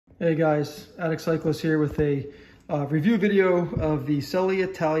Hey guys, Addict Cyclist here with a review video of the Selle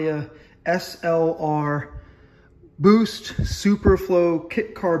Italia SLR Boost Superflow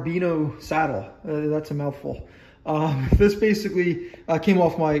Kit Carbonio saddle. That's a mouthful. This basically came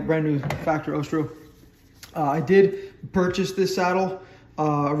off my brand new factory Ostro. I did purchase this saddle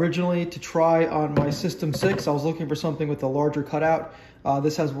originally to try on my System 6. I was looking for something with a larger cutout.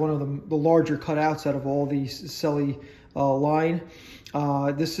 This has one of the larger cutouts out of all the Selle line.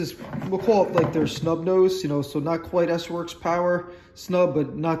 This is, we'll call it like their snub nose, so not quite S-Works power snub,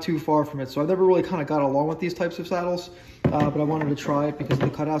 but not too far from it. So I never really kind of got along with these types of saddles, but I wanted to try it because of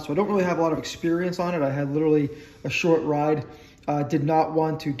the cutout. So I don't really have a lot of experience on it. I had literally a short ride. Did not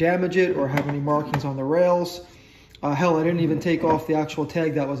want to damage it or have any markings on the rails. Hell, I didn't even take off the actual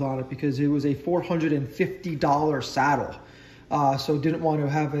tag that was on it because it was a $450 saddle. So didn't want to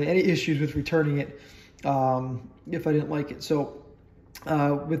have any issues with returning it if I didn't like it. So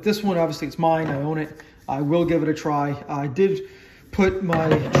with this one, obviously it's mine, I own it. I will give it a try. I did put my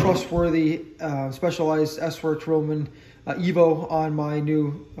trustworthy Specialized S-Works Roman Evo on my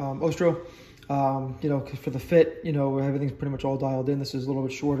new Ostro. For the fit, everything's pretty much all dialed in. This is a little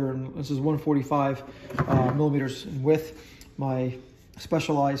bit shorter, and this is 145 millimeters in width. My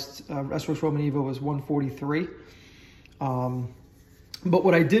Specialized S-Works Roman Evo was 143. But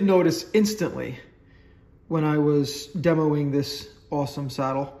what I did notice instantly when I was demoing this awesome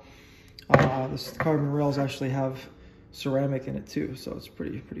saddle, this carbon rails actually have ceramic in it too, so it's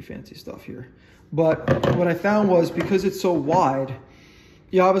pretty fancy stuff here. But what I found was, because it's so wide,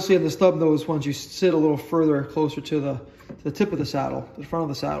 you obviously have the stub nose once you sit a little further closer to the tip of the saddle, the front of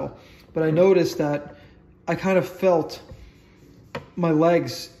the saddle. But I noticed that I kind of felt my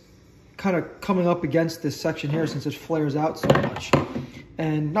legs kind of coming up against this section here since it flares out so much.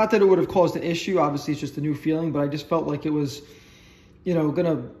 And not that it would have caused an issue, obviously it's just a new feeling, but I just felt like it was,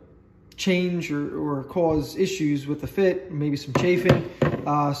 gonna change or cause issues with the fit, maybe some chafing.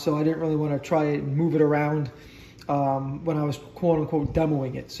 So I didn't really want to try it and move it around when I was quote unquote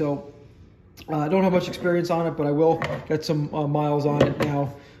demoing it. So I don't have much experience on it, but I will get some miles on it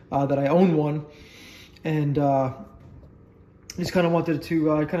now that I own one. And just kind of wanted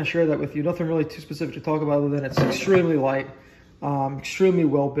to kind of share that with you. Nothing really too specific to talk about other than it's extremely light, extremely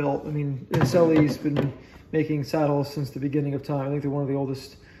well built. I mean, Selle's been making saddles since the beginning of time. I think they're one of the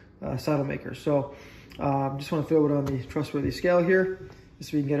oldest saddle makers. So just want to throw it on the trustworthy scale here,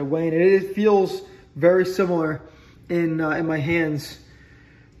 just so we can get it weighing. And it feels very similar in my hands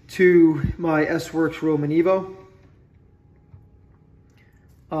to my S-Works Roman Evo.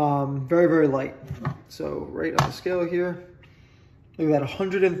 Very light. So right on the scale here, look at that,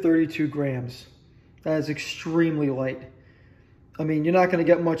 132 grams. That is extremely light. I mean, you're not going to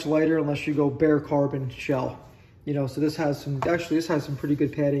get much lighter unless you go bare carbon shell. So this has some, actually this has some pretty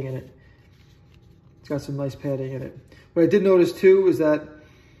good padding in it. It's got some nice padding in it. What I did notice too is that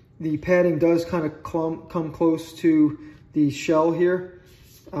the padding does kind of come close to the shell here,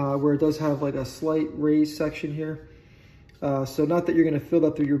 where it does have like a slight raised section here. So not that you're going to feel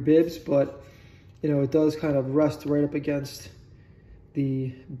that through your bibs, but it does kind of rest right up against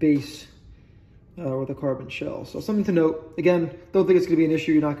the base or the carbon shell. So something to note. Again, don't think it's going to be an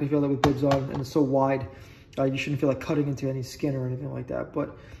issue. You're not going to feel that with bibs on, and it's so wide. You shouldn't feel like cutting into any skin or anything like that.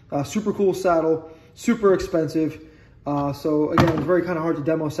 But super cool saddle, super expensive. So again, it's very kind of hard to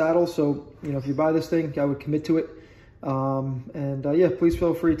demo saddle. So, if you buy this thing, I would commit to it. Yeah, please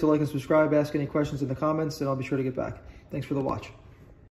feel free to like and subscribe, ask any questions in the comments, and I'll be sure to get back. Thanks for the watch.